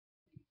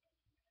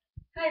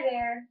Hi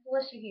there,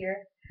 Felicia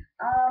here.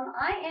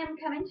 I am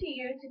coming to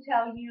you to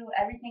tell you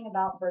everything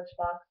about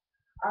Birchbox.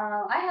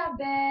 I have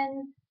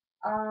been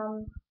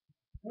um,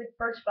 with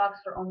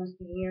Birchbox for almost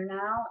a year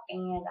now,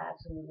 and I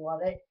absolutely love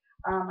it.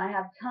 I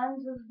have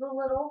tons of the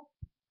little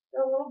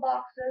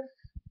boxes,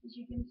 as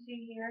you can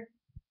see here.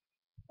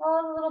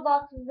 All the little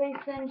boxes they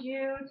send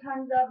you,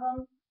 tons of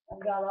them.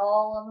 I've got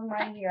all of them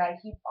right here. I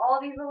keep all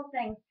these little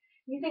things.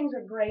 These things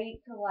are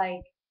great to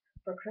like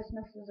for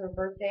Christmases or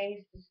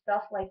birthdays to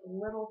stuff like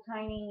little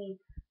tiny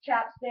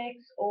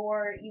chapsticks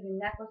or even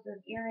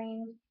necklaces,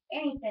 earrings,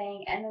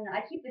 anything. And then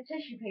I keep the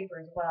tissue paper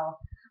as well.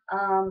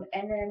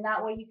 And then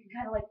that way you can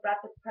kind of like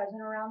wrap the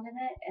present around in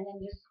it and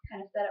then just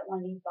kind of set it one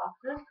of these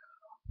boxes.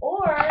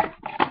 Or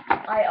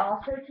I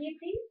also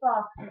keep these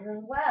boxes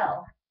as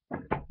well,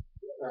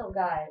 little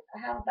guys. I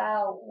have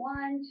about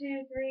 1,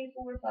 2, 3,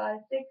 4, 5,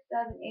 6,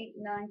 7, 8,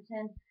 9,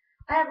 10.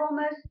 I have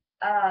almost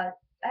I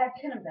have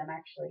 10 of them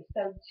actually.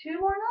 So 2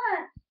 more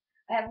months.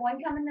 I have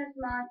one coming this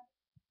month,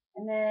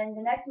 and then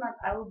the next month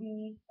I will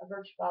be a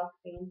Birchbox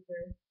fan for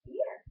a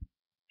year.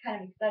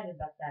 Kind of excited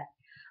about that.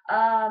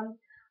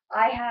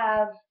 I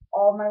have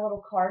all my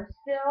little cards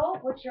still,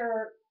 which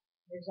are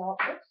here's all.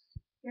 Oops,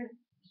 here's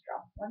just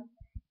dropped one.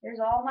 Here's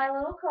all my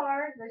little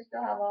cards. I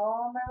still have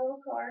all my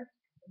little cards.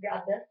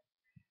 Got this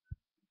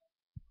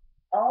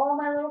all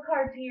my little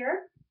cards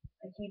here.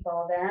 I keep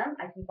all them.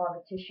 I keep all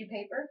the tissue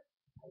paper.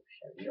 I'll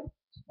show you.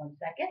 Just 1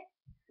 second.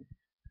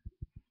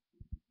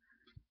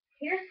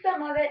 Here's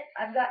some of it.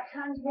 I've got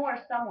tons more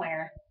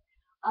somewhere.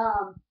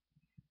 Um,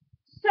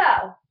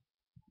 so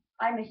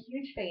I'm a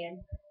huge fan.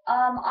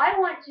 I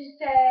want to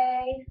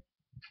say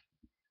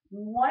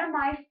one of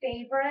my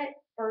favorite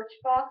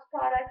Birchbox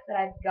products that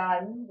I've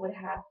gotten would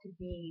have to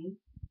be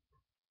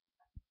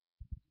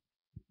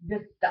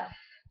this stuff.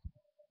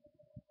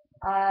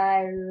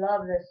 I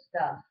love this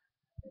stuff.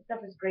 This stuff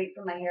is great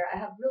for my hair. I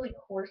have really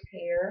coarse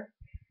hair,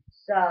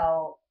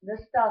 so this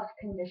stuff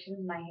conditions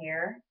my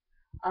hair.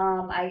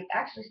 I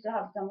actually still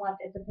have some left.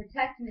 It's a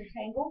protect and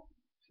detangle.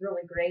 It's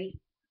really great.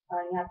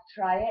 You have to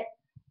try it.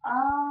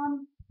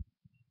 Um,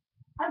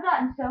 I've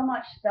gotten so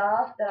much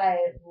stuff that I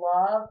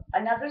love.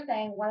 Another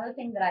thing, one other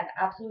thing that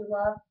I absolutely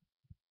love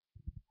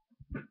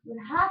would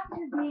have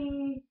to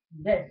be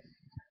this.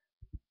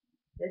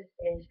 This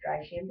is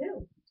dry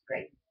shampoo. It's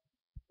great.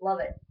 Love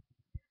it.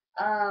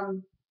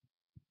 Um,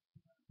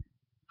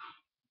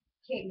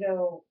 can't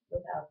go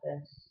without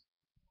this.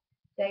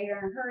 Say you're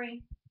in a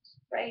hurry,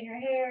 spray in your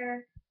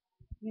hair,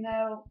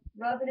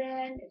 rub it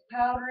in. It's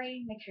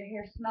powdery, makes your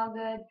hair smell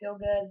good, feel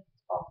good.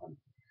 It's awesome.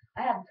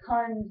 I have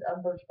tons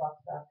of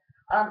Birchbox stuff.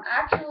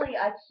 Actually,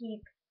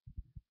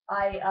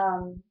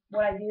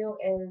 what I do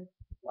is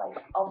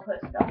like I'll put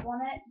stuff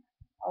on it.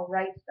 I'll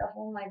write stuff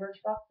on my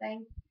Birchbox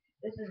thing.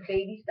 This is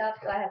baby stuff,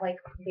 so I have like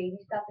baby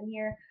stuff in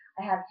here.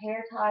 I have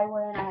hair tie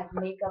one. I have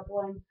makeup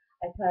one.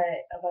 I put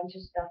a bunch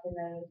of stuff in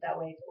those. That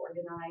way it's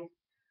organized.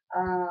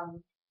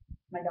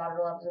 My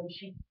daughter loves them.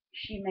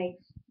 She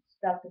makes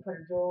stuff to put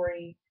her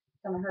jewelry,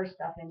 some of her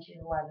stuff in. She's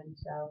 11,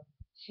 so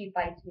she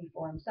fights me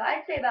for them. So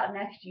I'd say about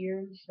next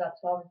year, she's about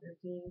 12 or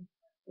 13,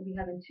 we'll be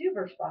having two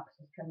Birch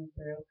boxes coming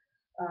through.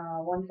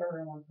 One for her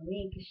and one for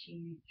me because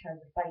she tries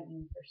to fight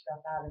me for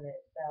stuff out of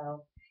it.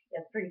 So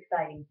yeah, it's pretty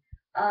exciting.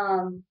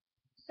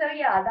 So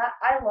yeah, that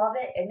I love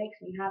it. It makes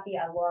me happy.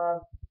 I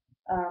love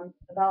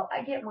about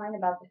I get mine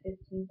about the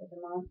 15th of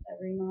the month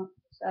every month.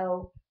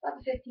 So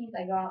about the 15th,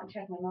 I go out and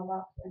check my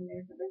mailbox, and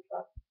there's a gift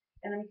box,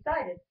 and I'm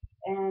excited.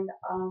 And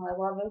I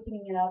love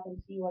opening it up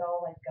and see what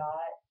all I've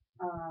got.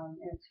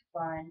 And it's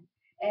fun.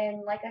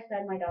 And like I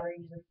said, my daughter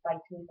usually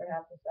fights me for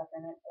half the stuff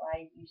in it, so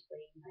I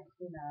usually nice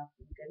enough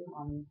and good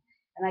mommy,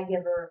 and I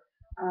give her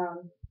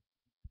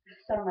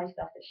some of my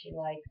stuff that she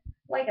likes.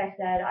 Like I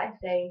said, I'd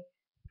say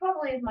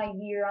probably as my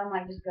year, I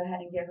might just go ahead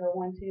and give her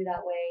one too.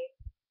 That way,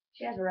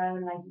 she has her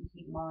own, and I can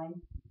keep mine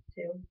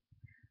too.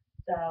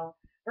 So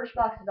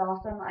Birchbox is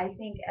awesome. I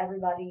think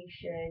everybody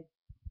should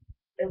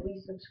at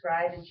least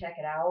subscribe and check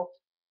it out.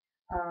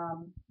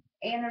 Um,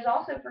 and there's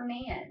also for a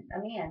man.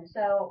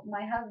 So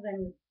my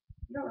husband,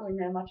 you don't really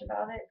know much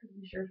about it because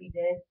I'm sure if he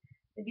did,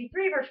 there'd be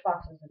 3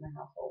 Birchboxes in the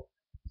household.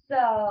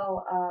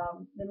 So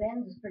the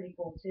men's is pretty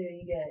cool too.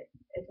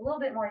 It's a little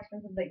bit more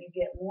expensive, but you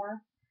get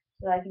more.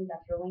 So I think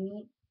that's really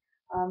neat.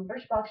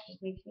 Birchbox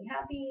just makes me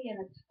happy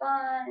and it's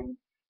fun,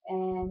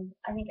 and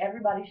I think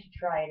everybody should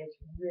try it. It's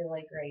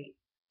really great.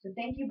 So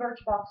thank you,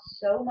 Birchbox,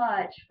 so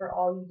much for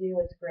all you do.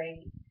 It's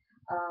great.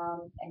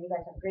 And you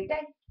guys have a great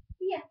day.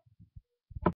 See ya.